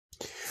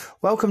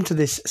Welcome to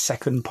this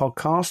second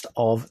podcast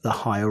of The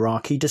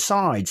Hierarchy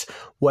Decides,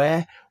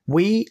 where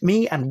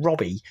me and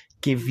Robbie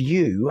give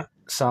you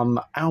some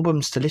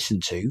albums to listen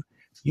to.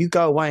 You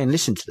go away and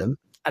listen to them,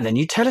 and then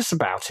you tell us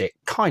about it,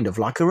 kind of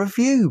like a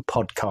review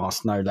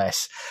podcast, no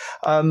less.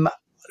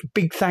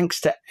 Big thanks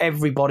to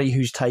everybody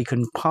who's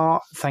taken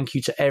part. Thank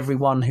you to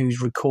everyone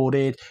who's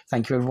recorded.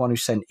 Thank you everyone who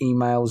sent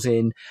emails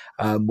in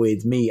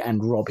with me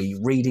and Robbie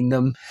reading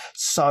them.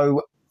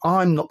 So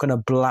I'm not going to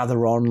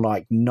blather on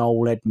like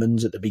Noel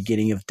Edmonds at the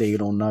beginning of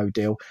Deal or No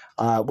Deal.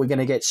 We're going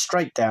to get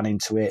straight down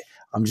into it.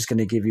 I'm just going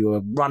to give you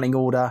a running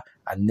order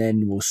and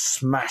then we'll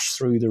smash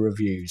through the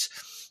reviews.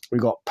 We've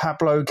got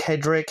Pablo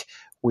Kedreg.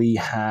 We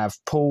have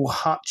Paul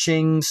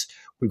Hutchings.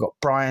 We've got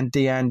Brian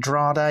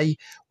DeAndradre.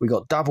 We've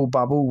got Double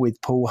Bubble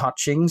with Paul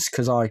Hutchings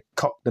because I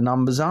cocked the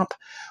numbers up.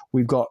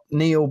 We've got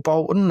Neil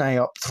Bolton, they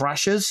up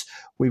Thrashers.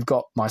 We've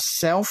got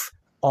myself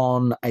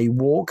on a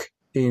walk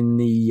in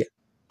the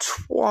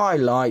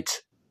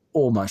twilight,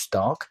 almost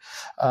dark.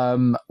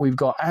 We've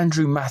got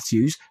Andrew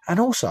Matthews and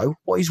also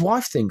what his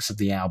wife thinks of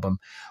the album.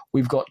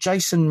 We've got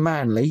Jason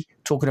Manley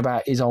talking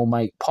about his old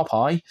mate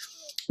Popeye.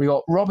 We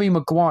got Robbie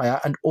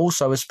Maguire and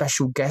also a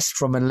special guest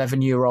from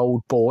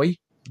 11-year-old boy.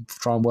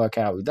 Try and work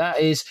out who that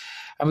is.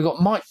 And we've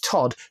got Mike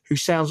Todd, who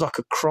sounds like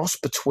a cross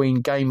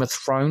between Game of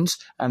Thrones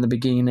and the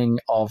beginning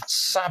of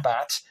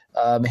Sabbath,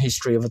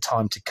 History of a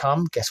Time to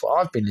Come. Guess what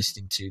I've been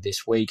listening to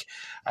this week?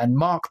 And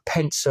Marc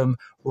Pensom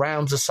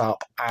rounds us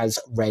up as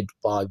read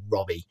by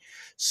Robbie.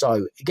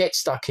 So get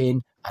stuck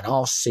in and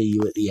I'll see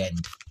you at the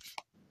end.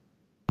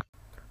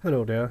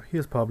 Hello there,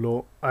 here's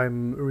Pablo.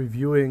 I'm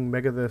reviewing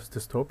Megadeth's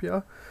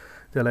Dystopia,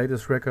 the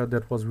latest record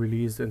that was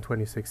released in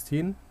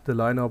 2016. The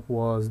lineup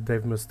was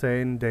Dave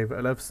Mustaine, Dave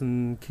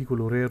Ellefson, Kiko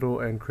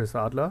Loureiro and Chris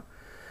Adler.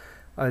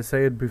 I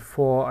say it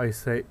before I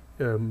say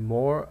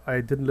more. I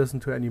didn't listen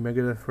to any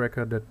Megadeth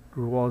record that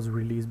was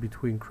released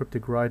between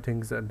Cryptic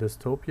Writings and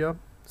Dystopia,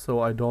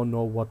 so I don't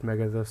know what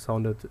Megadeth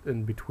sounded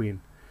in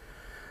between.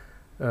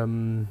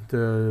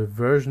 The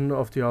version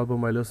of the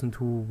album I listened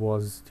to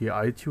was the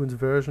iTunes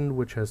version,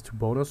 which has 2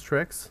 bonus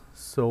tracks.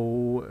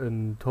 So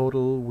in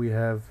total we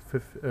have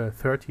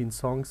 13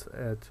 songs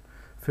at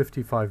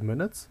 55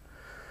 minutes.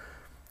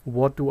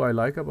 What do I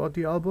like about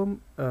the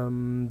album?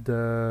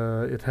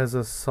 It has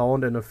a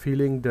sound and a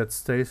feeling that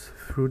stays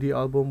through the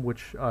album,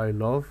 which I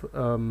love,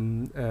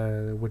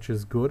 which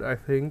is good, I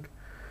think.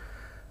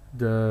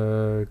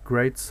 The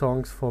great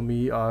songs for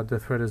me are The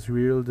Threat Is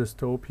Real,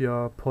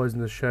 Dystopia,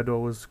 Poisonous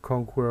Shadows,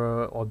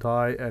 Conqueror or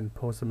Die, and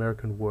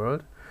Post-American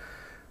World.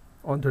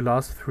 On the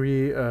last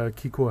 3,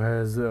 Kiko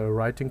has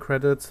writing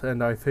credits,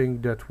 and I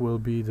think that will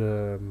be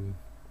the,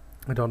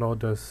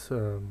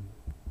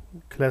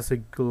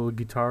 classical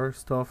guitar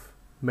stuff,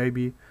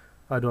 maybe.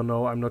 I don't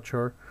know, I'm not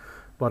sure,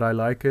 but I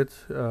like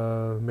it.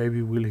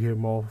 Maybe we'll hear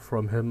more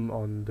from him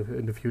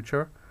in the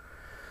future.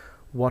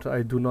 What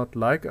I do not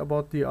like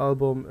about the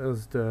album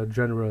is the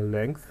general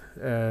length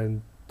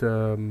and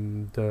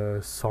the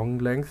song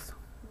length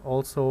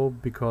also,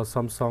 because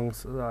some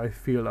songs I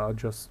feel are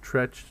just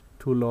stretched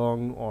too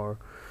long, or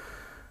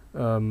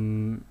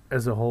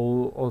as a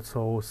whole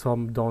also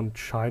some don't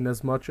shine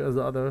as much as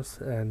others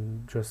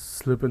and just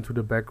slip into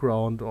the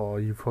background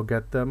or you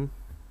forget them.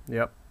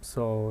 Yep,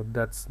 so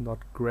that's not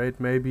great.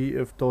 Maybe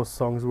if those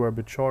songs were a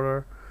bit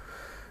shorter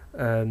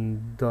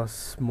and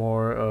thus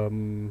more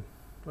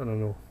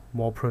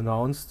more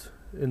pronounced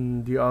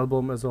in the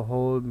album as a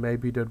whole,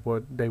 maybe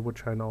they would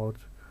shine out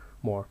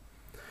more.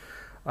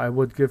 I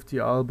would give the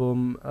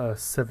album a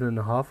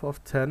 7.5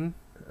 of 10.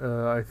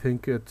 I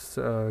think it's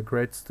a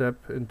great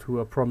step into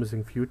a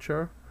promising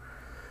future.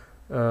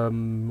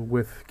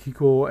 With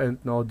Kiko and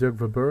now Dirk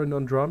Verbeuren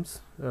on drums.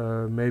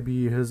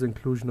 Maybe his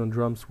inclusion on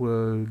drums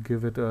will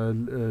give it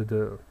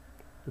the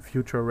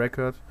future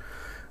record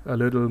a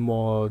little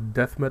more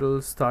death metal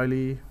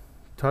styly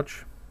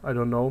touch. I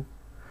don't know.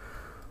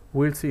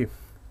 We'll see.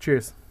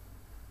 Cheers.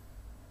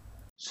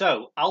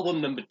 So,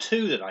 album number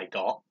 2 that I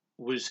got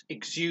was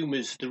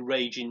Exhumer's The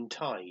Raging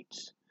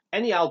Tides.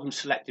 Any album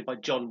selected by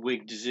John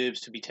Wigg deserves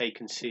to be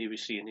taken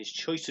seriously, and his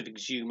choice of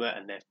Exhumer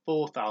and their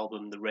 4th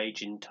album, The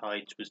Raging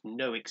Tides, was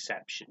no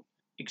exception.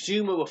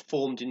 Exhumer were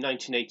formed in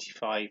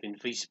 1985 in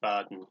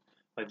Wiesbaden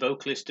by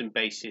vocalist and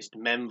bassist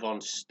Mem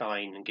von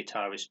Stein and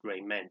guitarist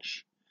Ray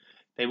Mensch.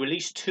 They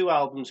released 2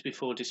 albums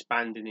before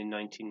disbanding in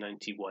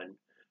 1991.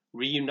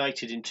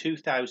 Reunited in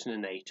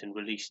 2008 and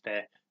released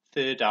their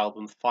 3rd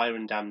album, Fire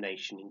and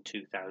Damnation, in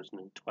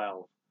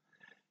 2012.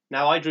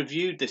 Now, I'd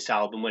reviewed this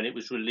album when it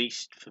was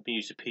released for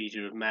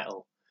Musopedia of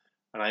Metal,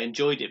 and I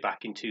enjoyed it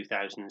back in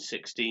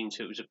 2016,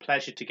 so it was a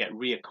pleasure to get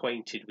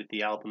reacquainted with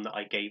the album that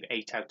I gave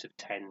 8 out of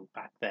 10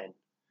 back then.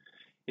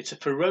 It's a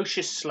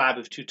ferocious slab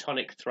of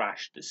Teutonic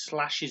thrash that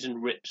slashes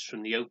and rips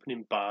from the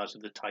opening bars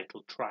of the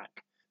title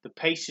track. The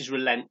pace is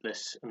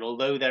relentless, and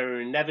although there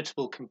are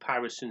inevitable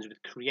comparisons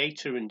with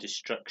Creator and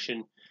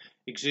Destruction,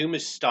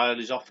 Exhumer's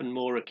style is often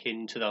more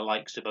akin to the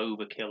likes of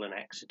Overkill and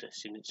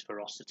Exodus in its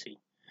ferocity.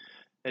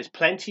 There's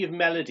plenty of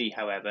melody,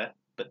 however,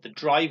 but the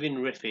driving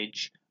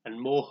riffage and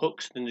more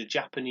hooks than the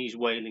Japanese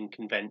whaling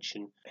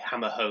convention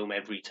hammer home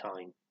every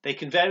time. They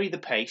can vary the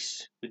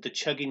pace, with the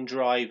chugging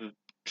drive of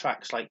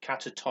tracks like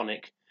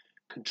Catatonic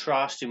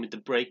contrasting with the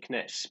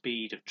breakneck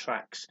speed of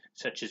tracks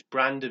such as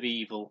Brand of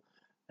Evil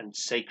and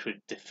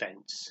Sacred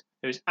Defense.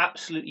 There is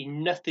absolutely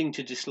nothing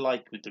to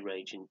dislike with the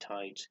Raging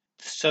Tides.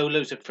 The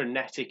solos are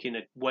frenetic in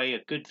a way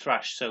a good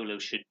thrash solo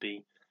should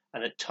be,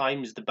 and at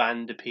times the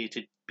band appear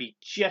to be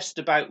just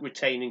about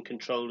retaining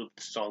control of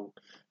the song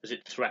as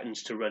it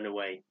threatens to run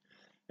away.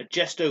 At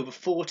just over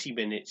 40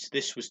 minutes,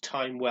 this was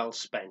time well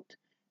spent,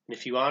 and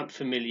if you aren't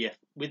familiar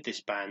with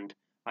this band,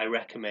 I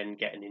recommend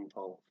getting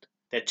involved.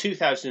 Their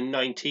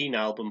 2019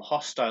 album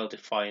Hostile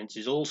Defiance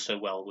is also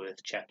well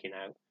worth checking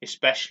out,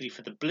 especially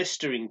for the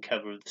blistering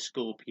cover of the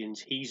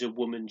Scorpions' He's a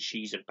Woman,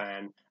 She's a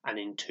Man and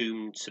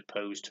Entombed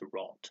Supposed to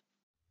Rot.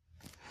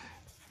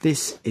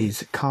 This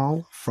is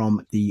Carl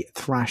from the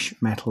thrash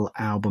metal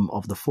album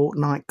of the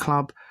Fortnight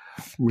Club,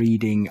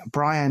 reading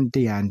Brian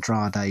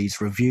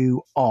DeAndrade's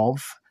review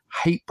of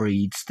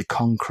Hatebreed's The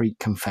Concrete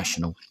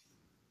Confessional.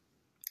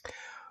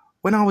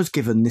 When I was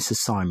given this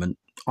assignment,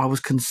 I was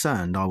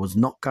concerned I was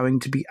not going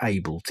to be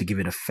able to give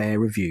it a fair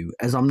review,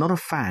 as I'm not a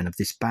fan of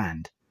this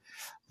band.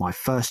 My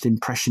first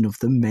impression of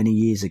them many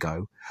years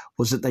ago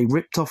was that they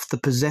ripped off the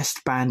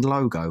Possessed band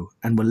logo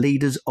and were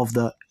leaders of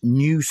the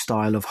new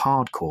style of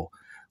hardcore,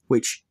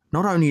 which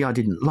not only I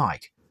didn't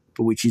like,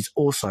 but which is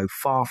also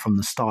far from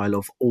the style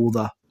of all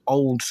the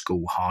old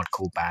school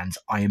hardcore bands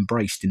I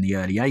embraced in the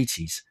early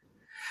 80s.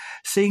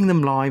 Seeing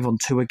them live on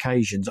 2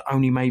 occasions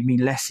only made me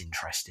less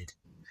interested.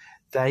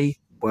 They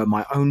were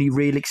my only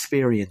real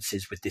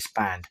experiences with this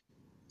band.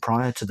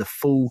 Prior to the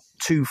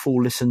two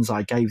full listens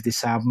I gave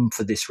this album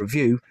for this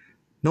review,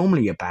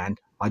 normally a band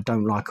I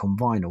don't like on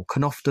vinyl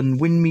can often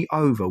win me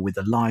over with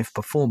a live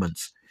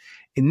performance.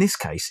 In this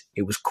case,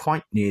 it was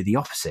quite near the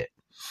opposite.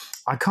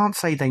 I can't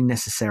say they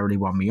necessarily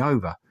won me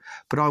over,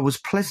 but I was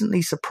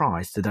pleasantly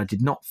surprised that I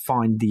did not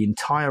find the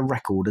entire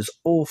record as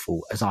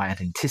awful as I had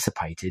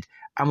anticipated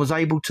and was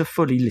able to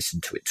fully listen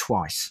to it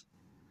twice.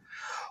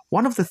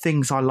 One of the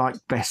things I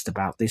liked best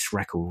about this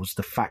record was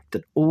the fact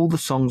that all the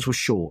songs were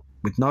short,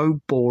 with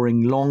no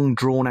boring, long,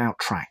 drawn-out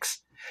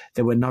tracks.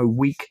 There were no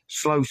weak,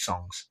 slow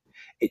songs.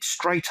 It's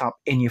straight up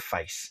in your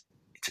face.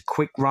 It's a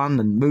quick run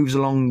and moves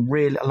along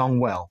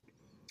well.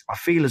 I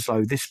feel as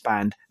though this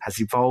band has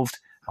evolved,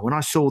 and when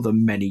I saw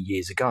them many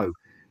years ago,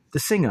 the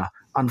singer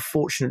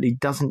unfortunately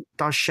does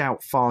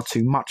shout far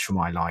too much for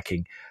my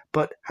liking,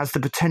 but has the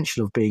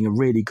potential of being a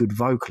really good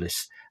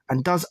vocalist,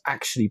 and does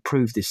actually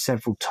prove this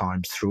several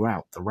times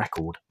throughout the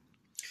record.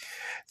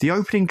 The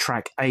opening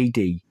track, AD,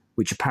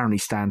 which apparently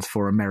stands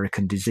for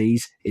American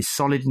Disease, is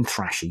solid and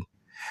thrashy.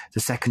 The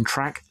second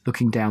track,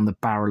 Looking Down the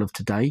Barrel of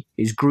Today,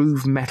 is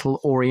groove metal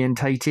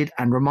orientated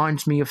and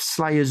reminds me of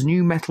Slayer's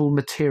new metal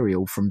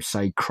material from,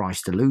 say,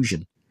 Christ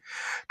Illusion.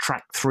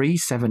 Track 3,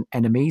 7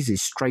 Enemies,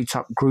 is straight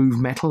up groove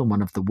metal and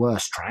one of the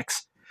worst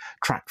tracks.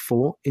 Track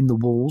 4, In the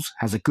Walls,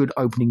 has a good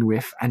opening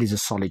riff and is a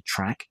solid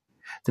track.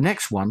 The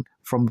next one,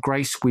 From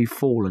Grace We've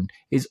Fallen,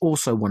 is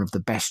also one of the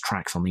best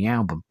tracks on the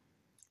album.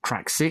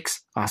 Track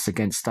 6, Us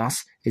Against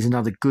Us, is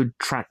another good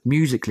track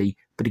musically,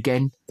 but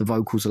again, the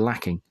vocals are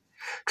lacking.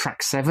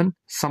 Track 7,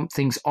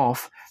 Something's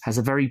Off, has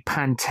a very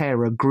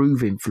Pantera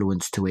groove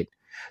influence to it.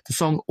 The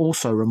song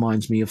also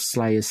reminds me of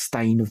Slayer's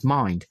Stain of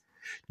Mind.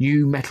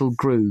 New metal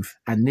groove,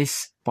 and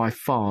this, by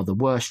far, the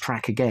worst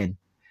track again.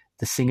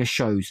 The singer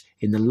shows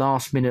in the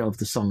last minute of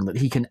the song that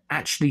he can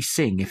actually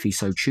sing if he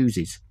so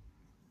chooses.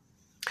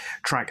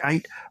 Track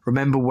 8,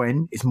 Remember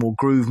When, is more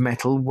groove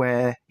metal,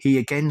 where he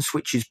again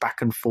switches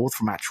back and forth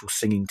from actual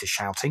singing to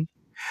shouting.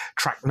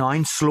 Track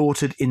 9,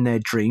 Slaughtered in Their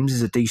Dreams,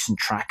 is a decent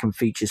track and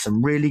features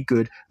some really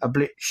good, a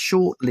bit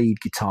short lead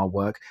guitar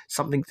work,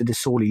 something that is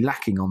sorely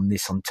lacking on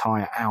this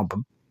entire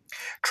album.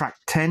 Track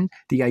 10,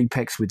 The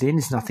Apex Within,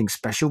 is nothing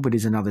special but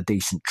is another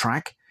decent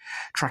track.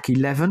 Track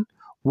 11,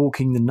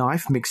 Walking the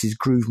Knife, mixes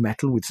groove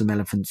metal with some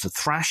elements of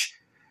thrash.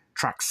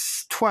 Track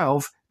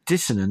 12,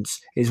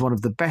 Dissonance, is one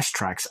of the best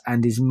tracks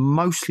and is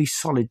mostly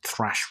solid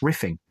thrash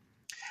riffing.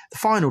 The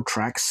final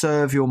track,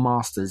 Serve Your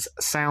Masters,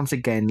 sounds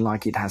again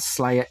like it has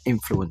Slayer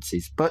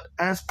influences, but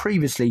as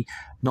previously,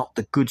 not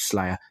the good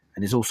Slayer,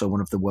 and is also one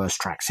of the worst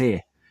tracks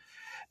here.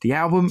 The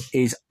album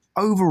is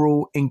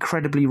overall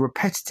incredibly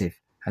repetitive,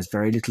 has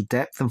very little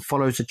depth and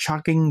follows a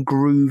chugging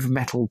groove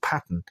metal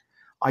pattern.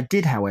 I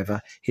did,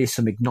 however, hear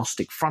some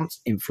Agnostic Front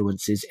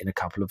influences in a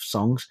couple of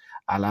songs,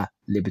 a la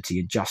Liberty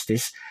and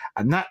Justice,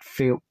 and that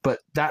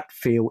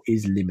feel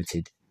is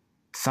limited.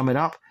 To sum it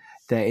up,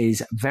 there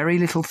is very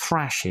little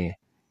thrash here.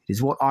 It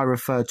is what I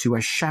refer to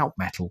as shout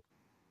metal.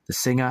 The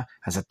singer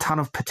has a ton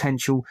of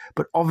potential,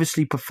 but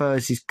obviously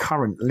prefers his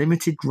current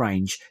limited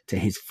range to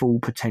his full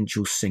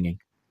potential singing.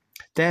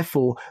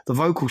 Therefore, the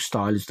vocal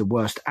style is the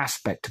worst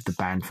aspect of the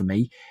band for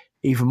me,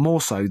 even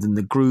more so than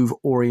the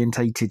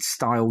groove-orientated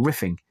style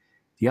riffing.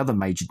 The other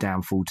major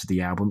downfall to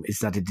the album is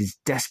that it is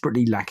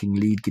desperately lacking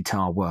lead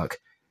guitar work.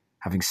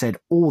 Having said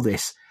all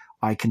this,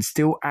 I can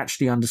still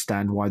actually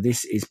understand why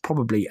this is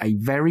probably a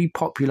very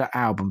popular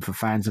album for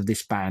fans of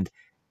this band,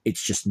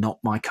 It's just not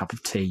my cup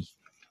of tea.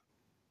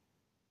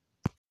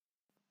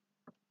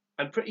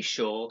 I'm pretty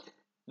sure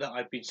that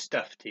I've been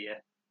stuffed here.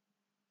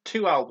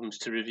 2 albums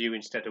to review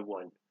instead of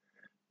 1.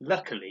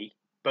 Luckily,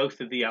 both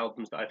of the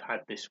albums that I've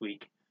had this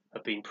week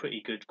have been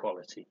pretty good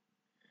quality.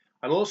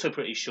 I'm also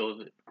pretty sure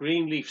that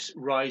Greenleaf's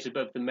Rise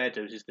Above the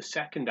Meadows is the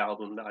second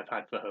album that I've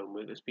had for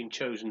homework that's been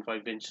chosen by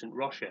Vincent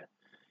Rocher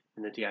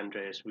in the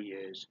DeAndradre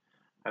years.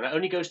 And that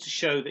only goes to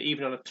show that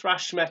even on a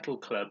thrash metal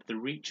club, the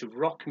reach of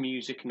rock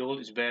music in all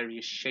its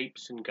various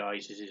shapes and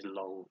guises is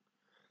long.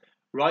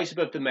 Rise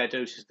Above the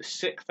Meadows is the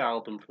 6th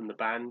album from the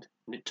band,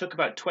 and it took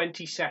about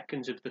 20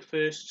 seconds of the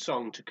first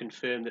song to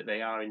confirm that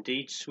they are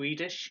indeed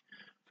Swedish,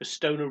 for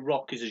stoner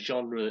rock is a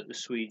genre that the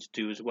Swedes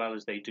do as well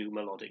as they do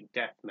melodic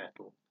death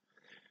metal.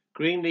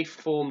 Greenleaf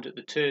formed at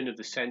the turn of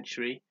the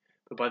century,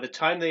 but by the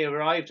time they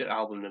arrived at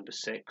album number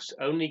 6,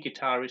 only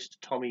guitarist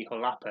Tommy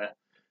Holappa,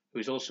 who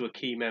is also a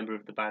key member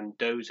of the band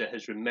Dozer,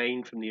 has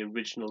remained from the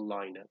original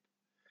lineup.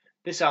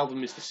 This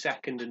album is the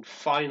second and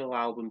final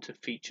album to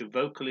feature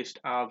vocalist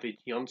Arvid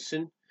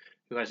Jonsson,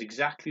 who has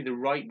exactly the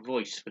right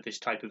voice for this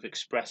type of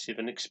expressive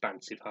and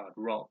expansive hard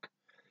rock.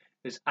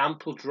 There's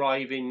ample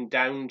driving,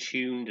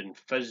 down-tuned and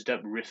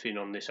fuzzed-up riffing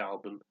on this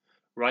album,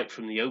 right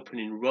from the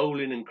opening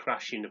rolling and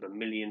crashing of A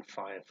Million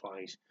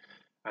Fireflies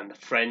and the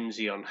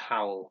frenzy on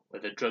Howl,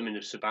 where the drumming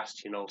of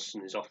Sebastian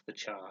Olsson is off the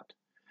chart.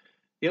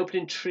 The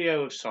opening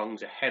trio of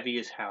songs are heavy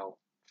as hell,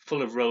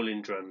 full of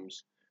rolling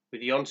drums,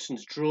 with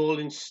Jonsson's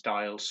drawling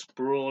style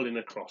sprawling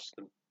across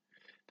them.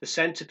 The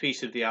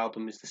centrepiece of the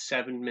album is the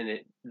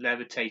 7-minute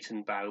Levitate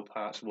and Bow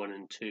parts 1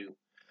 and 2,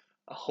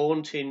 a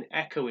haunting,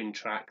 echoing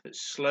track that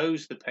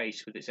slows the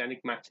pace with its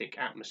enigmatic,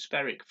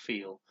 atmospheric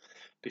feel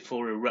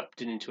before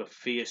erupting into a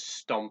fierce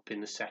stomp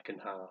in the second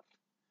half.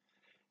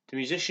 The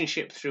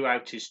musicianship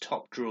throughout is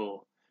top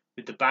drawer,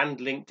 with the band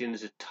linked in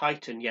as a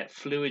tight and yet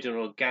fluid and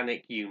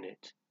organic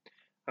unit.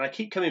 And I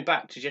keep coming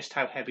back to just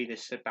how heavy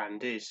this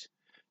band is.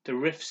 The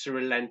riffs are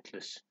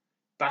relentless,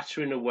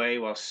 battering away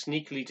while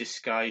sneakily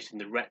disguised in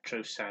the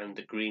retro sound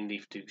that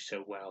Greenleaf do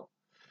so well.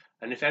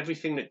 And if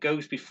everything that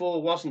goes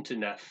before wasn't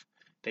enough,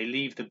 they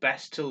leave the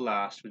best till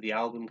last with the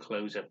album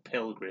closer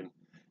Pilgrim,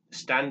 the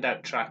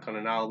standout track on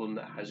an album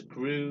that has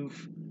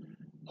groove,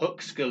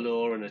 hooks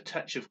galore and a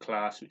touch of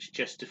class which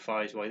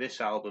justifies why this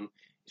album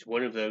is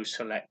one of those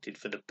selected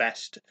for the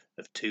best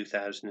of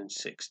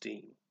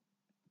 2016.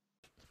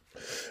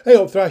 Hey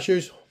up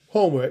Thrashers,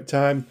 homework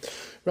time.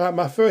 Right,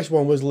 my first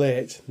one was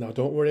late. Now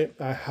don't worry,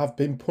 I have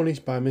been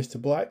punished by Mr.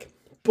 Black,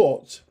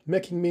 but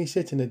making me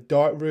sit in a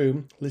dark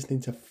room listening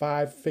to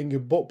Five Finger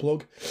Butt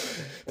Plug,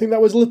 I think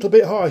that was a little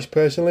bit harsh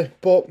personally,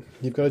 but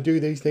you've got to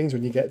do these things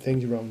when you get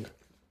things wrong.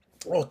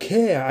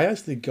 Okay, I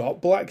actually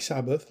got Black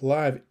Sabbath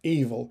Live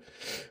Evil.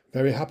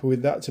 Very happy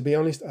with that, to be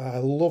honest. I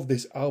love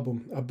this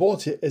album. I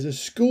bought it as a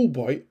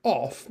schoolboy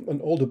off an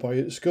older boy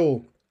at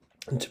school.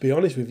 And to be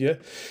honest with you,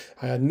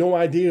 I had no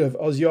idea of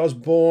Ozzy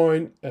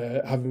Osbourne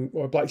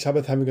or Black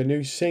Sabbath having a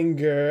new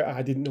singer.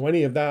 I didn't know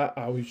any of that.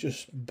 I was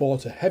just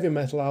bought a heavy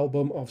metal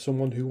album of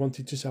someone who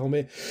wanted to sell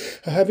me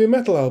a heavy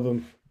metal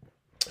album.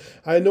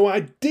 I had no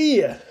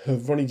idea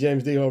of Ronnie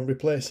James Dio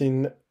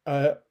replacing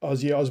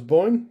Ozzy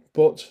Osbourne,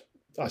 but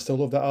I still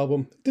love that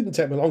album. It didn't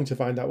take me long to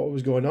find out what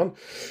was going on,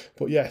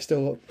 but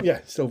still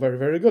very,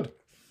 very good.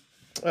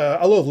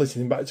 I love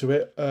listening back to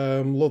it.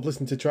 Love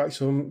listening to tracks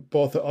from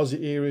both the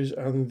Ozzy eras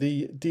and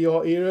the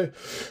Dio era.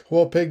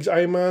 War Pigs,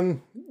 Iron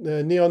Man,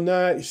 Neon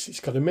Nights. It's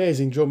got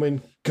amazing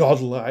drumming,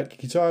 godlike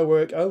guitar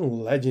work,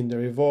 and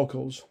legendary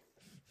vocals.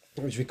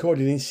 It was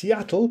recorded in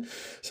Seattle,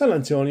 San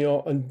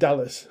Antonio, and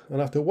Dallas. And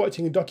after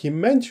watching a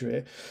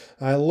documentary,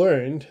 I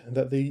learned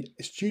that the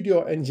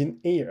studio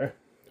engineer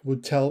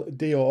would tell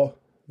Dio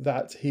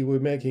that he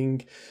was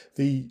making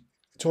the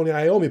Tony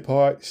Iommi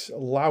parts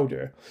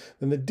louder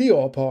than the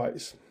Dio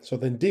parts. So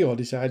then Dio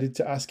decided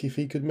to ask if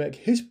he could make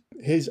his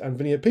and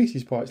Vinny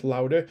Appice's parts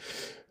louder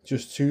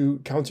just to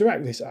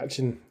counteract this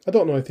action. I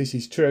don't know if this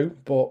is true,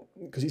 but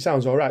because it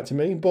sounds all right to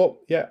me, but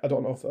yeah, I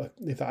don't know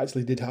if that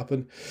actually did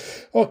happen.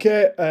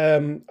 Okay,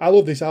 I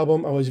love this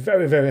album. I was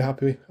very, very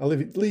happy. I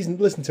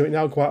listen to it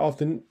now quite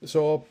often.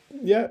 So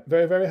yeah,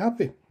 very, very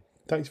happy.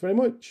 Thanks very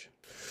much.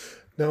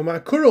 Now, my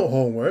current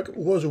homework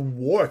was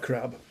War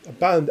Crab, a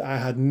band I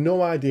had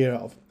no idea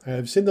of. I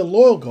have seen the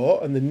logo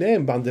and the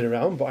name banded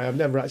around, but I have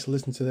never actually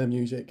listened to their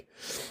music.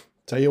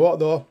 Tell you what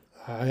though,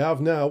 I have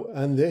now,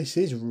 and this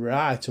is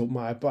right up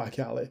my back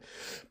alley.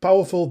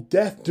 Powerful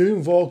death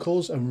doom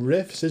vocals and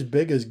riffs as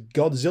big as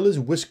Godzilla's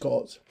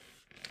whiskers.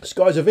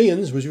 Scars of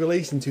Ian's was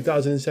released in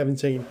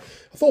 2017.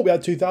 I thought we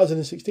had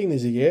 2016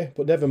 as a year,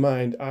 but never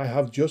mind, I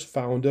have just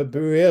found a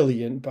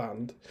brilliant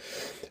band.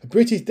 A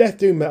British death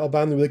doom metal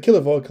band with a killer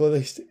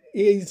vocalist.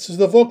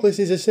 The vocalist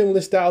is a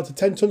similar style to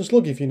 10 Ton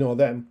Slug, if you know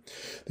them.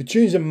 The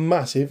tunes are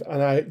massive,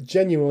 and I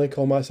genuinely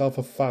call myself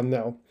a fan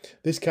now.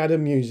 This kind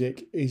of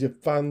music is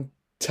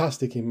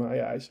fantastic in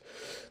my eyes.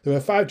 There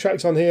are 5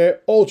 tracks on here.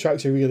 All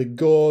tracks are really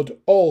good.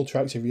 All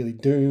tracks are really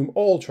doom.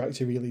 All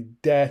tracks are really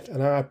death,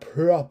 and I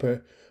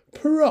proper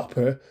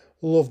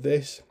Love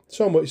this.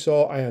 So much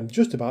so I am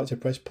just about to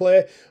press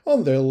play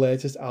on their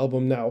latest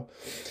album now.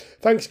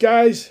 Thanks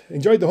guys,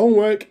 enjoyed the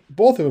homework,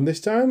 both of them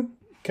this time.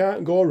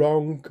 Can't go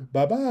wrong.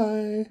 Bye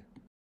bye.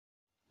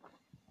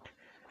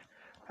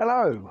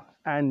 Hello,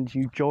 and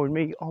you join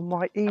me on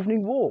my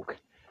evening walk.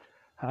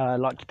 I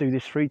like to do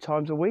this 3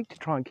 times a week to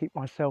try and keep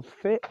myself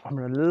fit. I'm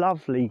in a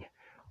lovely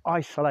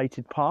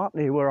isolated part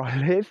near where I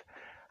live.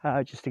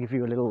 Just to give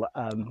you a little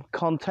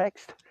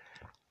context,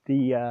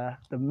 the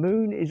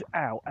moon is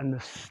out and the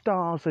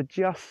stars are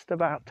just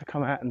about to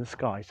come out in the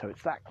sky. So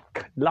it's that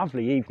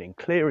lovely evening,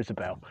 clear as a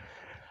bell.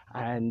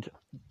 And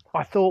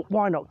I thought,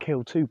 why not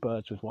kill 2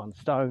 birds with 1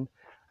 stone?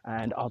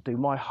 And I'll do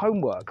my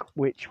homework,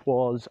 which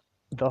was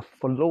The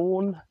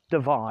Forlorn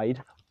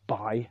Divide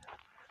by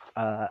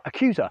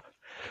Accuser.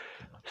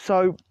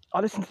 So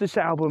I listened to this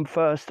album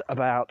first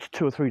about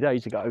 2 or 3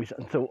 days ago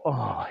and thought,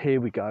 oh,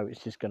 here we go.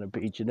 It's just going to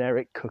be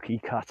generic cookie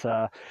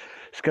cutter.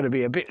 It's going to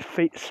be a bit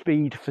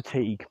speed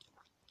fatigue.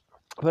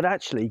 But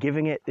actually,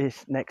 giving it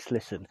this next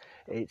listen,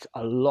 it's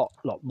a lot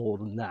more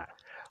than that.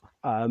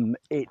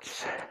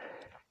 It's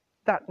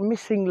that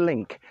missing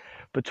link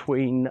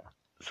between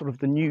sort of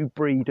the new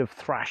breed of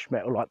thrash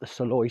metal, like the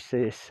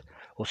Silosis,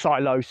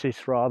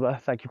 rather,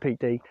 thank you Pete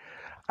D,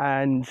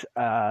 and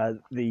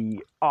the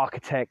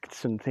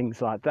Architects and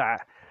things like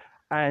that,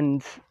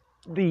 and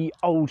the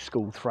old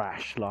school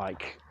thrash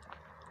like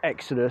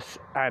Exodus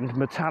and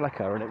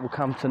Metallica. And it will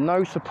come to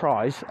no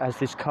surprise, as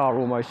this car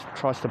almost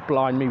tries to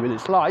blind me with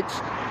its lights,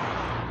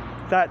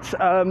 that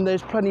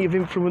there's plenty of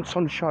influence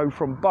on show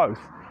from both.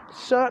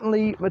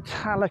 Certainly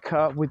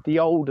Metallica with the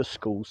older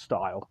school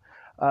style.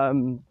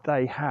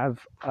 They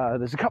have,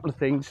 there's a couple of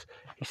things.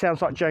 He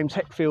sounds like James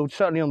Hetfield,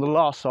 certainly on the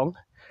last song,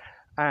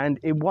 and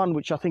in one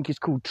which I think is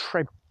called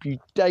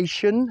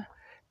Tribulation,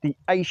 the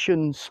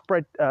Asian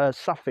spread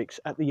suffix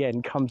at the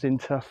end comes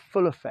into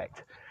full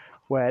effect,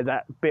 where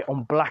that bit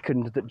on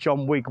Blackened that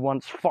John Wigg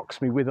once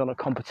foxed me with on a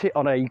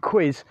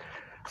quiz,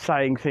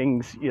 saying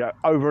things, you know,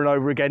 over and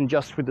over again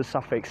just with the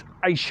suffix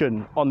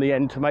Asian on the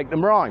end to make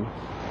them rhyme.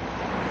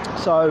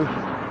 So,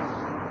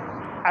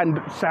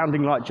 and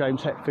sounding like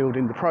James Hetfield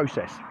in the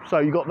process. So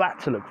you got that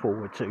to look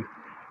forward to.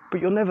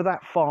 But you're never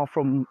that far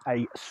from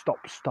a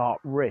stop-start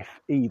riff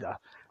either.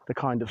 The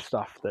kind of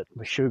stuff that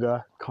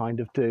Meshuggah kind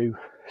of do,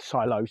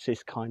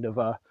 Silosis kind of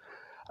are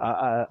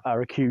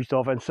accused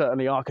of, and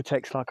certainly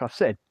Architects, like I've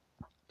said.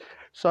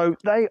 So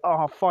they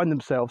find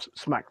themselves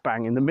smack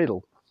bang in the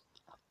middle.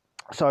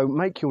 So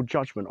make your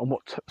judgment on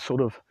what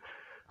sort of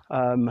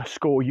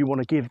score you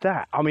want to give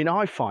that. I mean,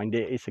 I find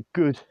it's a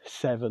good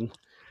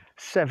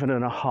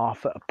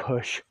 7.5 at a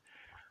push.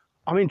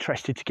 I'm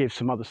interested to give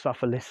some other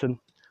stuff a listen.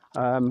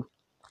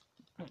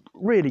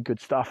 Really good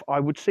stuff. I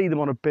would see them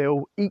on a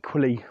bill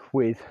equally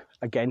with,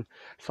 again,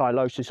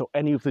 Silosis or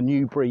any of the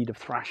new breed of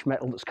thrash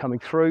metal that's coming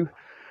through.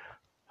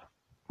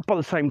 By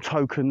the same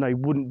token, they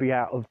wouldn't be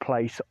out of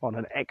place on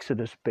an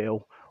Exodus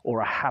bill or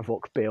a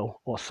Havoc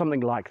bill or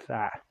something like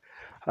that.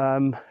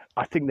 I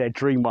think their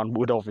dream one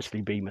would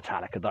obviously be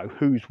Metallica, though.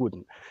 Whose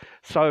wouldn't?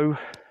 So,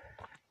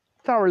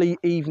 thoroughly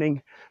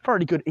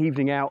good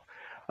evening out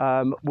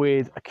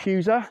with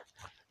Accuser.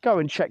 Go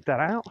and check that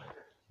out.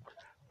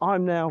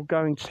 I'm now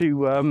going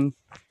to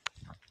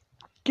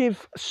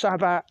give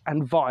Sabbath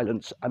and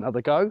Violence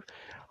another go.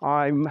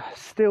 I'm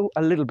still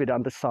a little bit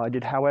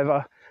undecided.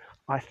 However,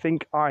 I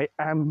think I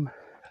am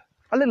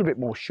a little bit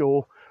more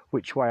sure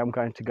which way I'm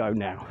going to go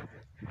now.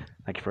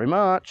 Thank you very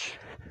much.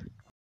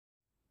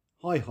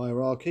 Hi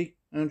Hierarchy,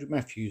 Andrew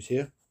Matthews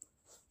here.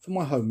 For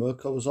my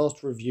homework I was asked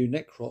to review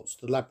Necrot's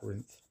The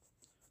Labyrinth.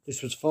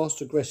 This was fast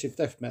aggressive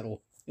death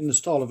metal in the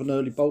style of an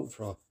early Bolt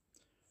thrower,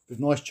 with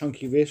nice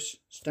chunky riffs,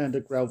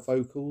 standard growl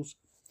vocals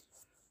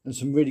and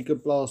some really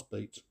good blast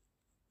beats.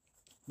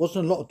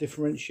 Wasn't a lot of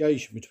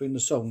differentiation between the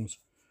songs.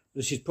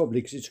 This is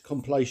probably because it's a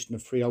compilation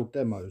of 3 old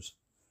demos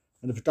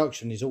and the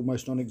production is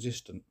almost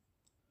non-existent.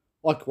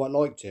 I quite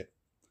liked it.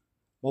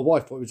 My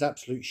wife thought it was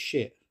absolute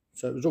shit,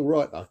 so it was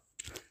alright though.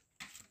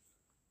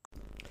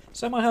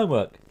 So my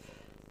homework,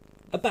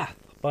 A Bath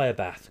by A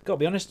Bath. Got to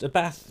be honest, A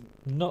Bath,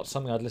 not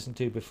something I'd listened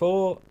to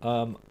before.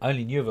 I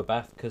only knew of A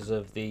Bath because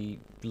of the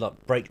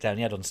breakdown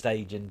he had on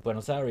stage in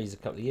Buenos Aires a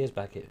couple of years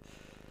back. It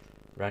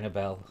rang a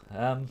bell.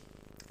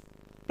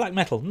 Black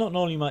metal, not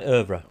normally my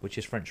oeuvre, which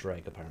is French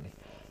rag apparently.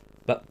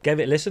 But gave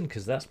it a listen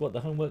because that's what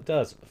the homework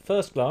does.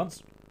 First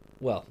glance,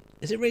 well,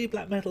 is it really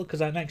black metal?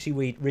 Because I can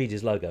actually read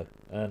his logo.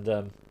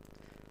 And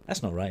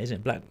that's not right, isn't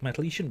it? Black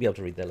metal, you shouldn't be able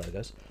to read their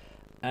logos.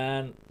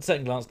 And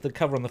second glance, the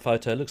cover on the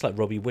photo looks like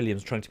Robbie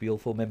Williams trying to be all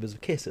 4 members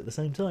of Kiss at the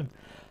same time,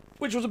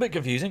 which was a bit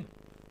confusing,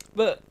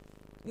 but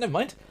never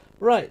mind.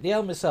 Right, the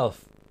album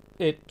itself,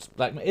 it's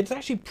black. It's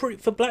actually pretty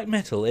for black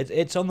metal.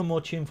 It's on the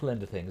more tuneful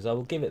end of things. I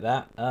will give it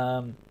that.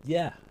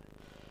 Yeah,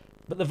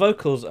 but the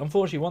vocals,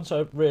 unfortunately, once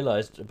I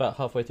realised about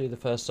halfway through the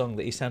first song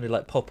that he sounded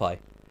like Popeye,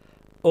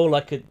 all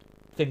I could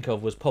think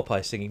of was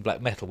Popeye singing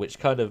black metal, which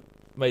kind of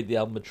made the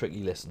album a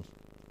tricky listen.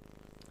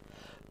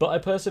 But I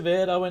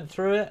persevered, I went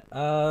through it.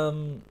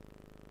 Don't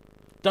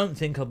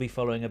think I'll be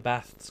following A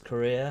Bath's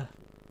career.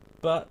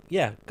 But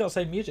yeah, gotta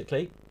say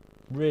musically,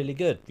 really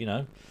good, you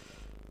know.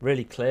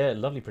 Really clear,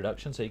 lovely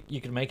production, so you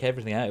could make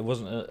everything out. It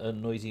wasn't a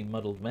noisy,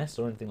 muddled mess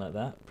or anything like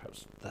that.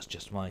 Perhaps that's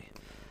just my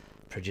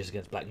prejudice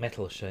against black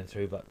metal showing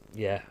through, but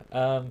yeah.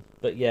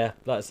 But yeah,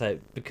 like I say,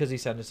 because he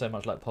sounded so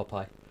much like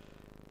Popeye,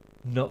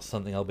 not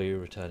something I'll be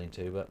returning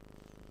to, but,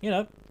 you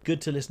know, good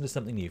to listen to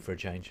something new for a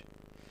change.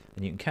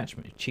 And you can catch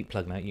me, cheap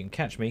plug now, you can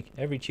catch me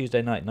every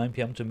Tuesday night, 9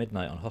 p.m. to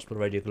midnight on Hospital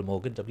Radio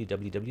Glamorgan,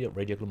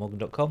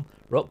 www.radioglamorgan.com,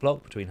 rock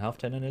block between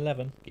 10:30 and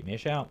 11. Give me a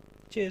shout.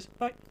 Cheers,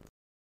 bye.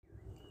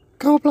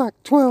 Car Black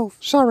 12,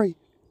 Surrey.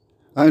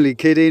 Only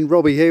kidding,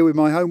 Robbie here with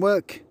my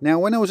homework. Now,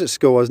 when I was at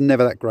school, I was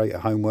never that great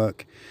at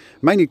homework,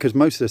 mainly because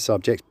most of the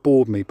subjects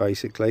bored me,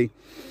 basically.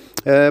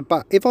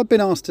 But if I'd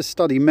been asked to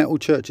study Metal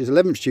Church's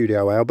 11th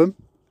studio album,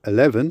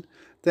 11,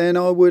 then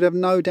I would have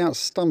no doubt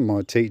stunned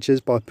my teachers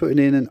by putting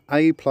in an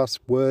A+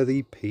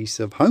 worthy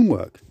piece of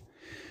homework.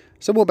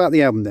 So what about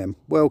the album then?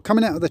 Well,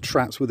 coming out of the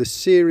traps with a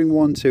searing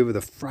 1-2 with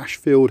a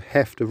thrash-filled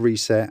heft of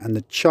Reset and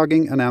the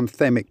chugging and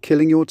anthemic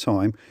Killing Your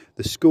Time,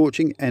 the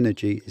scorching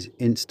energy is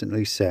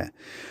instantly set.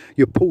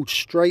 You're pulled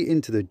straight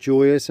into the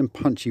joyous and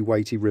punchy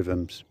weighty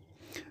rhythms.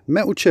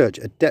 Metal Church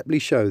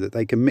adeptly show that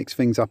they can mix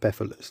things up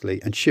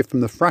effortlessly and shift from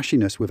the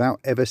thrashiness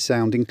without ever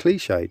sounding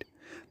cliched.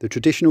 The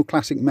traditional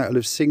classic metal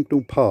of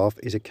Signal Path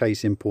is a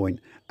case in point,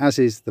 as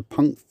is the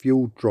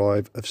punk-fueled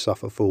drive of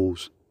Suffer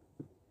Fools.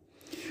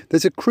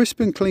 There's a crisp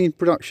and clean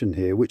production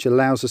here which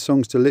allows the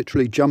songs to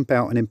literally jump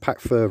out and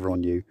impact further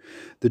on you.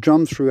 The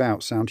drums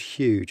throughout sound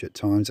huge at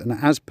times and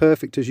as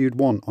perfect as you'd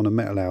want on a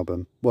metal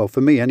album. Well,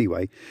 for me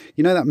anyway.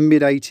 You know that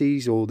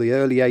mid-80s or the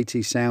early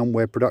 80s sound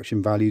where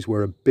production values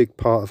were a big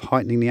part of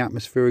heightening the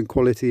atmosphere and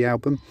quality of the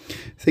album?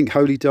 Think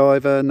Holy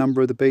Diver,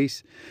 Number of the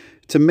Beast.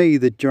 To me,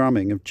 the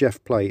drumming of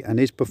Jeff Plate and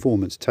his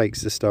performance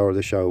takes the Star of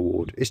the Show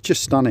award. It's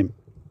just stunning.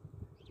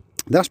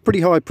 That's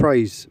pretty high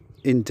praise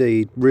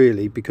indeed,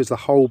 really, because the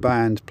whole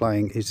band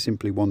playing is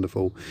simply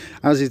wonderful,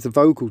 as is the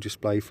vocal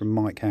display from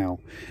Mike Howe.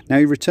 Now,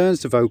 he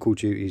returns to vocal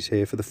duties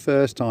here for the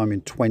first time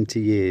in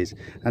 20 years,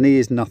 and he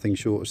is nothing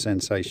short of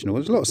sensational.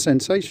 There's a lot of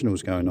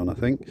sensationals going on, I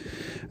think.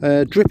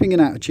 Dripping in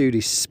attitude,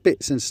 he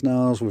spits and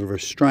snarls with a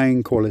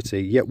restrained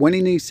quality, yet when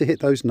he needs to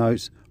hit those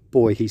notes,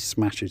 boy, he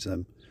smashes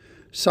them.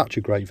 Such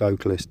a great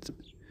vocalist.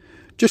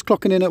 Just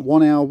clocking in at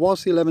 1 hour,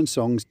 whilst the 11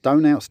 songs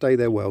don't outstay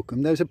their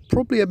welcome, there's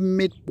probably a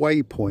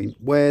midway point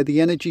where the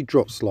energy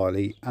drops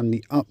slightly and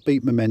the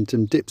upbeat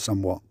momentum dips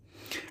somewhat.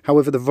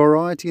 However, the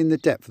variety and the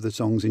depth of the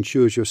songs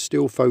ensures you're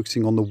still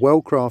focusing on the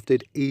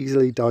well-crafted,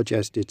 easily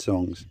digested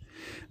songs.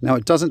 Now,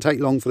 it doesn't take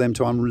long for them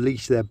to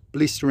unleash their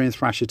blistering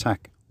thrash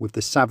attack with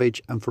the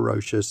savage and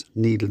ferocious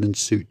Needle and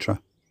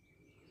Sutra.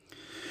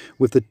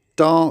 With the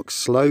dark,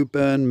 slow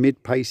burn,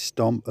 mid-pace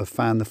stomp of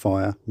Fan the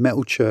Fire,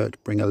 Metal Church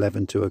bring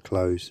 11 to a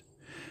close.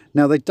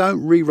 Now, they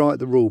don't rewrite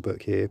the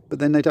rulebook here, but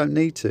then they don't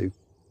need to.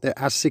 They're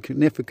as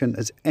significant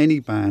as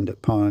any band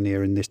at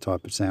Pioneer in this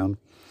type of sound,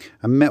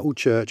 and Metal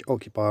Church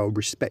occupy a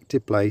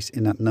respected place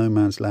in that no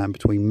man's land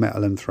between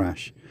metal and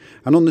thrash.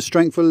 And on the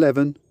strength of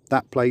 11,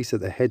 that place at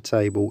the head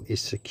table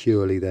is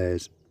securely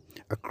theirs.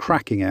 A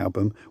cracking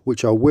album,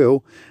 which I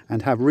will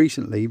and have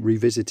recently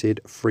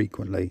revisited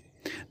frequently.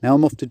 Now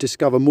I'm off to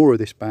discover more of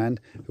this band,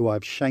 who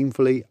I've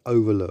shamefully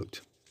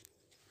overlooked.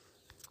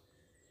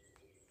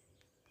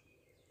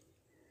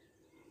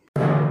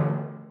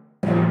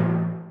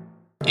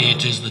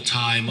 It is the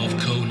time of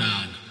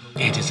Conan.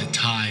 It is a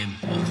time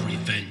of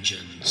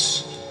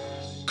revengeance.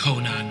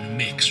 Conan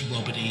mixed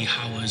Robert E.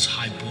 Howard's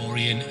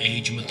Hyborian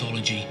Age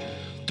mythology,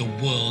 the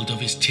world of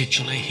his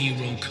titular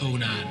hero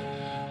Conan,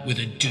 with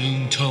a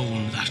doom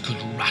tone that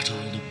could rattle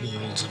the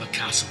walls of a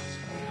castle.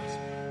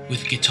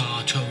 With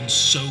guitar tones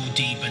so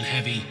deep and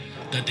heavy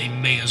that they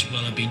may as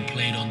well have been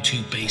played on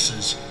two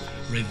basses,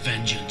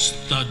 Revengeance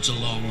thuds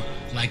along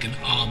like an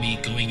army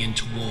going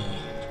into war.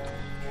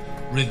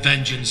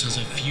 Revengeance has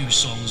a few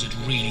songs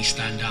that really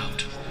stand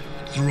out.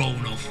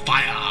 Throne of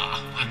Fire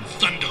and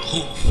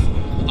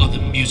Thunderhoof are the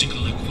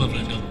musical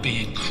equivalent of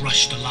being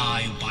crushed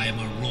alive by a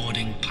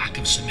marauding pack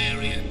of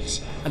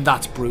Sumerians. And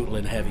that's brutal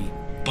and heavy.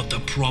 But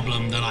the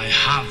problem that I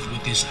have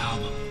with this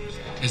album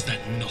is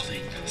that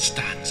nothing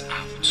stands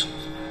out.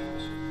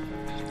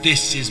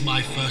 This is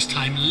my first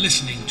time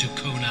listening to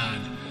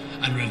Conan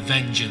and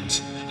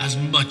Revengeance as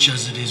much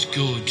as it is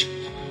good.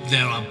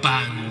 There are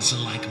bands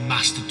like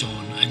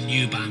Mastodon and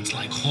new bands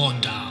like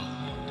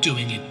Horndal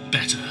doing it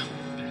better.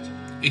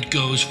 It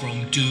goes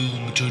from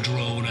doom to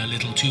drone a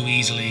little too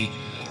easily,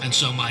 and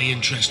so my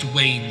interest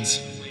wanes,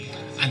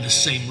 and the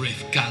same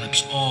riff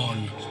gallops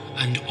on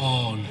and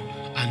on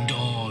and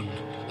on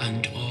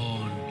and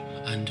on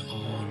and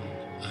on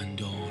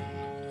and on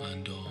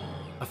and on.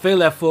 I feel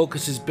their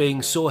focus is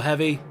being so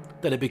heavy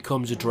that it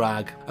becomes a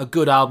drag. A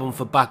good album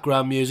for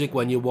background music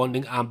when you're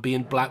wanting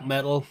ambient black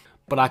metal,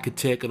 but I could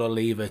take it or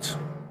leave it.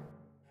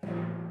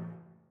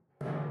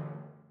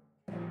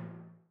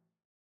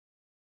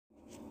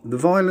 The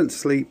Violent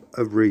Sleep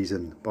of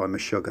Reason by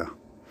Meshuggah.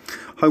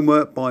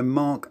 Homework by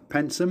Marc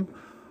Pensom.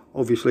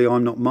 Obviously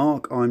I'm not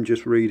Mark, I'm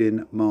just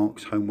reading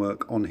Mark's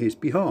homework on his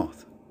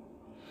behalf.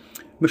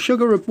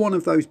 Meshuggah are one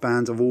of those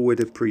bands I've always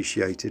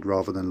appreciated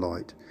rather than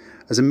liked.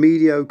 As a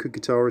mediocre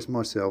guitarist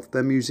myself,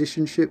 their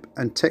musicianship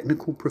and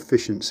technical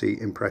proficiency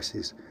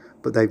impresses,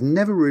 but they've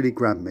never really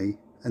grabbed me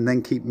and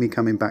then keep me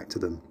coming back to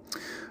them.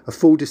 A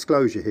full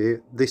disclosure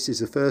here, this is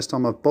the first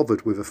time I've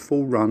bothered with a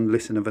full run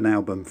listen of an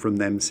album from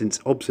them since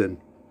Obson.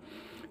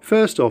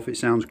 First off, it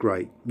sounds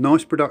great.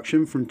 Nice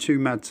production from Tu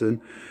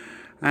Madsen,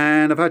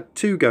 and I've had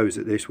 2 goes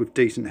at this with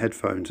decent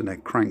headphones and they're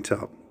cranked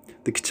up.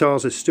 The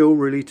guitars are still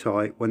really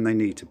tight when they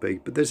need to be,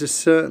 but there's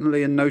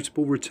certainly a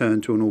notable return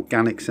to an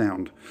organic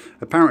sound,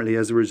 apparently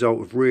as a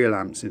result of real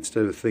amps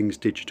instead of things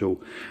digital,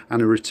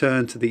 and a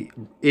return to the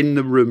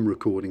in-the-room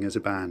recording as a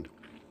band.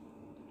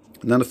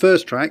 Now the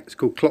first track, it's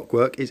called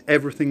Clockwork, is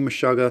everything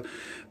Meshuggah,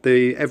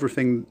 the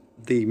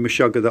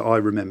Meshuggah that I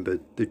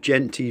remembered. The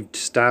genty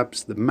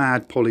stabs, the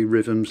mad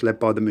polyrhythms led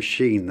by the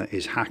machine that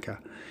is Hacker.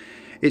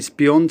 It's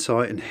beyond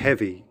tight and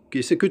heavy.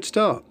 It's a good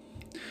start.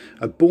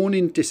 A Born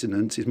in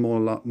Dissonance is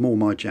more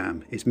my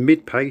jam. It's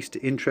mid-paced,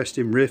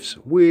 interesting riffs,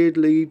 weird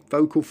lead,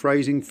 vocal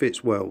phrasing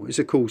fits well. It's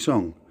a cool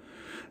song.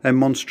 And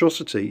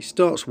Monstrosity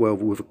starts well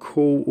with a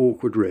cool,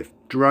 awkward riff,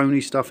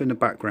 droney stuff in the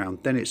background,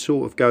 then it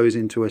sort of goes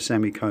into a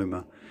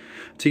semi-coma.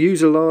 To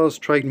use a Lars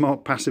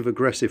trademark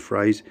passive-aggressive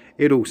phrase,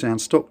 it all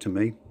sounds stock to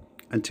me,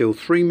 until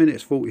 3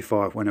 minutes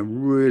 45 when a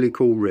really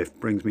cool riff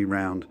brings me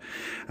round,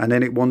 and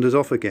then it wanders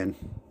off again.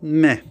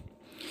 Meh.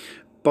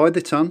 By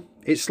the ton,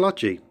 it's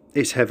sludgy.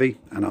 It's heavy,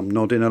 and I'm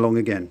nodding along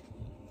again.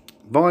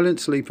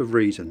 Violent Sleep of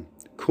Reason.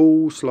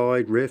 Cool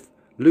slide riff,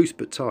 loose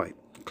but tight.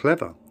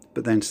 Clever,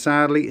 but then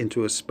sadly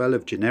into a spell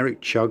of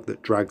generic chug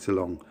that drags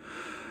along.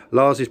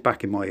 Lars is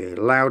back in my ear,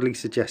 loudly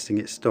suggesting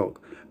it's stock,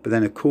 but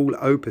then a cool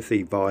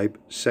Opathy vibe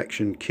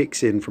section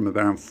kicks in from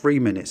around 3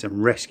 minutes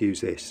and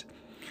rescues this.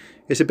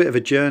 It's a bit of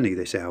a journey,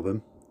 this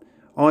album.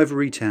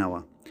 Ivory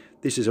Tower.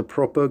 This is a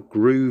proper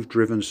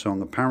groove-driven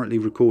song, apparently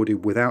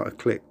recorded without a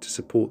click to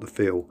support the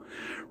feel.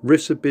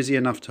 Riffs are busy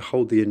enough to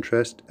hold the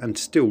interest, and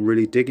still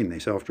really digging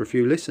this after a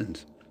few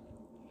listens.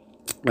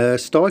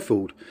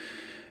 Stifled.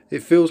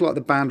 It feels like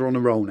the band are on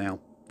a roll now.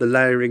 The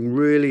layering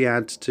really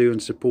adds to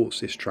and supports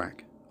this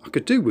track. It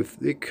could do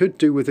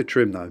with a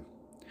trim though.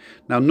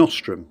 Now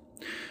Nostrum.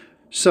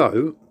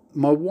 So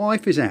my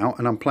wife is out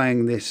and I'm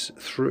playing this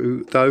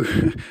through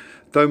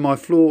my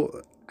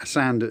floor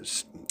stand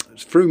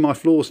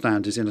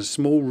is in a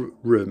small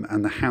room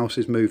and the house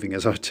is moving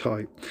as I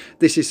type.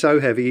 This is so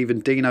heavy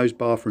even Dino's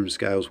bathroom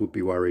scales would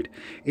be worried.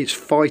 It's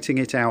fighting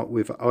it out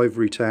with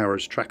Ivory Tower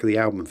as track of the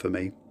album for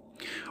me.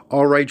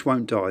 Our Rage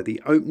Won't Die.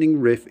 The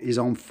opening riff is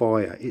on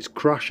fire. It's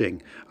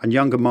crushing, and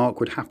younger Marc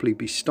would happily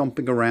be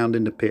stomping around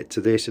in the pit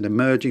to this and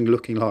emerging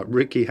looking like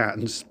Ricky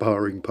Hatton's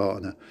sparring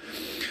partner.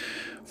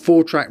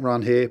 4-track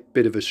run here,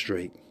 bit of a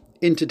streak.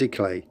 Into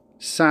Decay.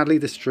 Sadly,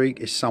 the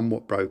streak is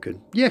somewhat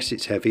broken. Yes,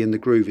 it's heavy and the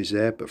groove is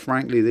there, but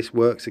frankly this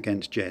works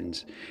against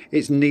Jens.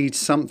 It needs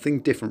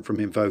something different from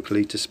him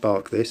vocally to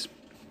spark this.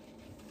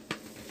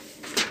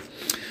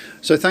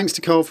 So thanks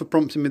to Carl for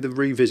prompting me to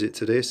revisit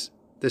to this.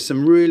 There's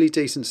some really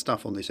decent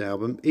stuff on this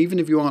album, even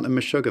if you aren't a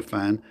Meshuggah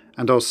fan,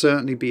 and I'll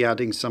certainly be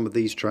adding some of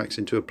these tracks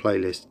into a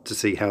playlist to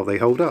see how they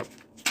hold up.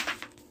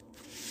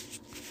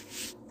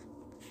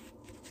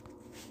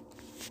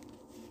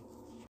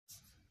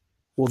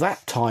 Well,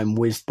 that time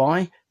whizzed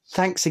by.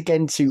 Thanks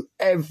again to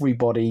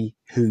everybody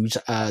who's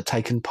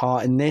taken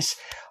part in this.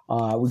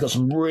 We've got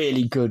some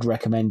really good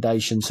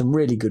recommendations, some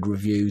really good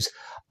reviews.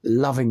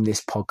 Loving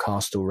this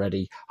podcast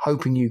already.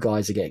 Hoping you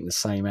guys are getting the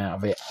same out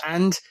of it.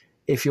 And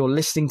if you're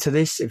listening to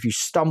this, if you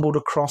stumbled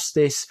across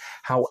this,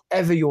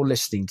 however you're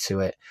listening to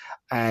it,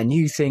 and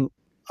you think,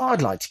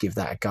 I'd like to give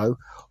that a go,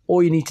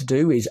 all you need to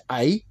do is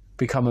A,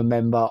 become a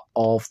member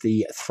of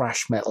the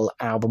Thrash Metal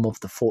Album of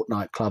the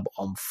Fortnight Club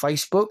on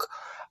Facebook.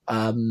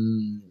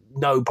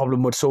 No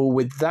problem at all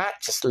with that.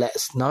 Just let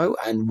us know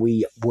and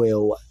we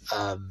will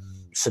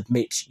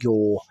submit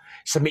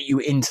you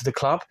into the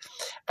club.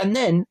 And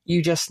then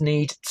you just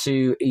need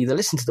to either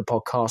listen to the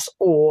podcast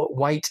or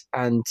wait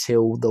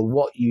until the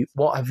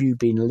what have you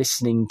been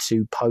listening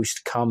to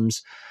post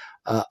comes,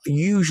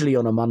 usually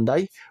on a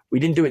Monday. We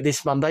didn't do it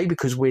this Monday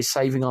because we're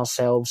saving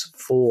ourselves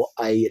for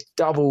a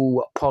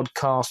double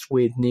podcast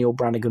with Neil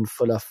Brannigan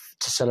Fuller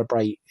to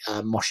celebrate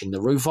Moshing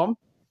the Roof on.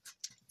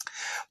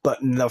 But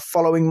the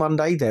following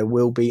Monday, there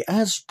will be,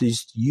 as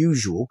is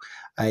usual,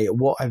 a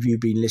what have you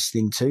been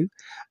listening to?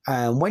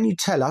 And when you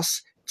tell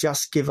us,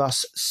 just give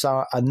us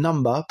a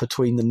number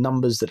between the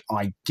numbers that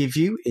I give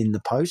you in the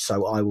post.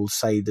 So I will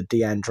say the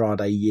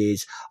DeAndradre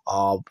years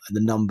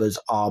the numbers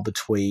are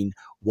between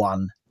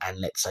 1 and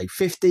let's say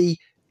 50.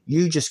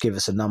 You just give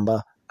us a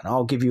number and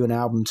I'll give you an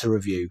album to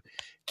review.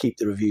 Keep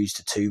the reviews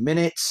to 2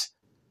 minutes,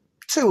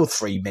 2 or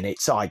 3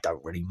 minutes. I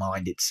don't really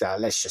mind. It's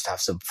let's just have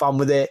some fun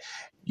with it.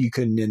 You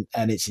can,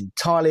 and it's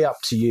entirely up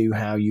to you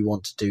how you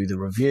want to do the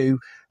review.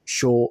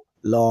 Short,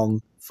 long,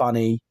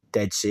 funny,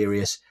 dead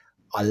serious.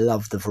 I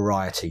love the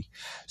variety.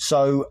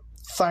 So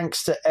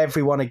thanks to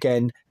everyone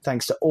again.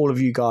 Thanks to all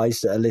of you guys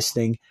that are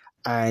listening.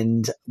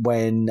 And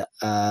when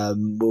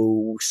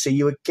we'll see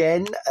you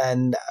again,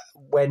 and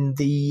when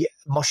the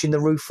Moshing the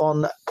Roof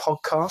On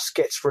podcast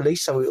gets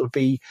released, so it'll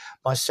be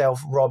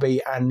myself,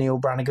 Robbie, and Neil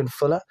Brannigan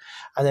Fuller,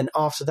 and then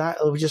after that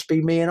it'll just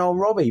be me and old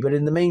Robbie. But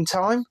in the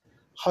meantime,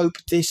 hope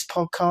this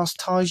podcast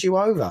ties you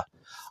over.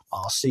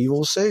 I'll see you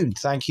all soon.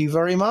 Thank you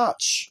very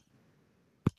much.